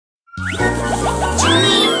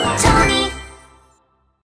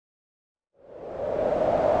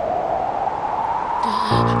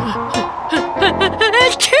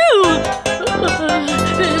Achoo!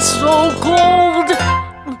 It's so cold.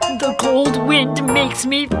 The cold wind makes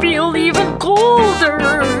me feel even colder.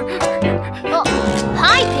 Oh,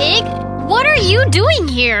 hi, Pig. What are you doing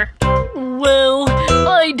here? Well,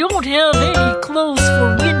 I don't have any clothes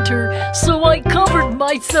for winter, so I covered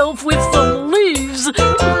myself with some leaves.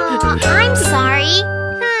 I'm sorry.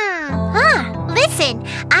 Listen,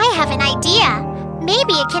 I have an idea.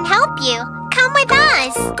 Maybe it can help you. Come with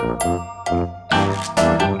us.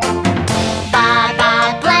 Baa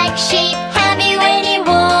Baa, black sheep, have you any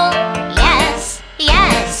wool? Yes,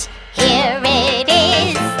 yes, here it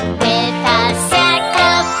is. With a sack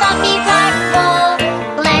of fluffy black wool,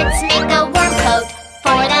 let's make a warm coat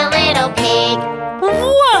for the little pig.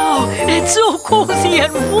 Wow, it's so cozy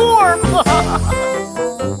and warm.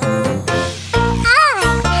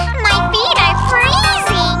 My feet are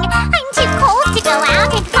freezing. I'm too cold to go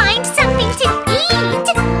out and find something to eat.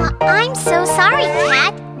 I'm so sorry,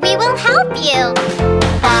 Cat. We will help you.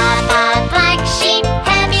 Baa Baa, black sheep,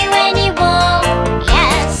 have you any wool?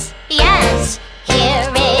 Yes, yes, here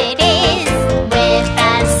it is. With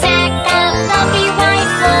a sack of fluffy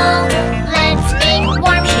white wool, let's make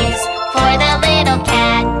warm shoes for the little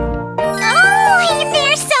cat. Oh,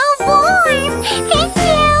 they're so warm. Thank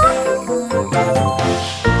you.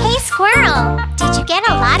 Hey, Squirrel, did you get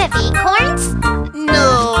a lot of acorns?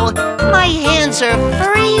 No, my hands are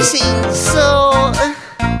freezing, so...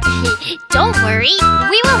 Don't worry,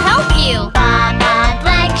 we will help you. Baa Baa,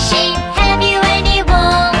 black sheep, have you any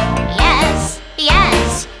wool? Yes,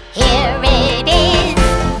 yes, here it is.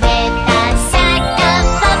 With a sack of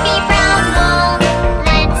fluffy brown wool,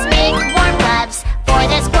 let's make warm gloves for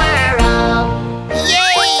the squirrel.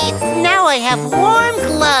 Yay! Now I have warm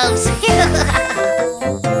gloves.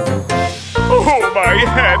 Oh, my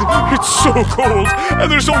head! It's so cold, and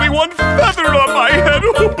there's only one feather on my head.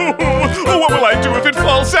 Oh, what will I do if it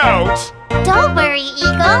falls out? Don't worry,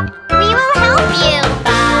 Eagle. We will help you.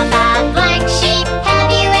 Baa Baa, black sheep, have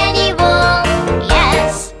you any wool?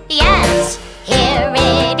 Yes, yes, here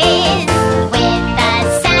it is. With a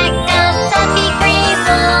sack of fluffy gray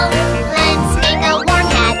wool, let's make a warm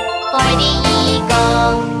hat for the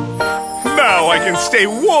eagle. Now I can stay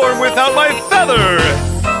warm without my feather.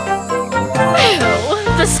 Ew,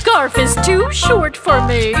 the scarf is too short for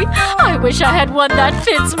me. I wish I had one that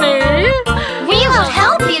fits me. We will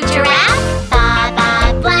help you, Giraffe. Baa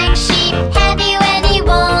Baa, black sheep, have you any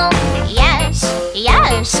wool? Yes,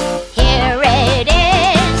 yes, here it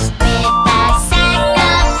is. With a sack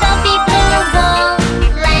of fluffy blue wool,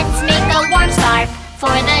 let's make a warm scarf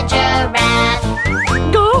for the giraffe.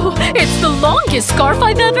 Oh, it's the longest scarf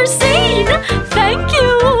I've ever seen. Thank you.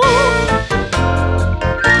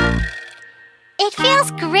 It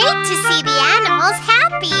feels great to see the animals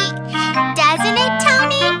happy. Doesn't it,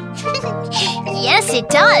 Tony? Yes, it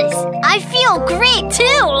does. I feel great,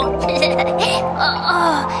 too.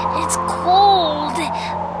 It's cold.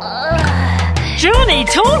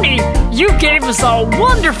 JunyTony, you gave us all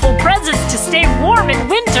wonderful presents to stay warm in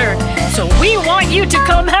winter, so we want you to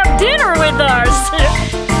come have dinner with us.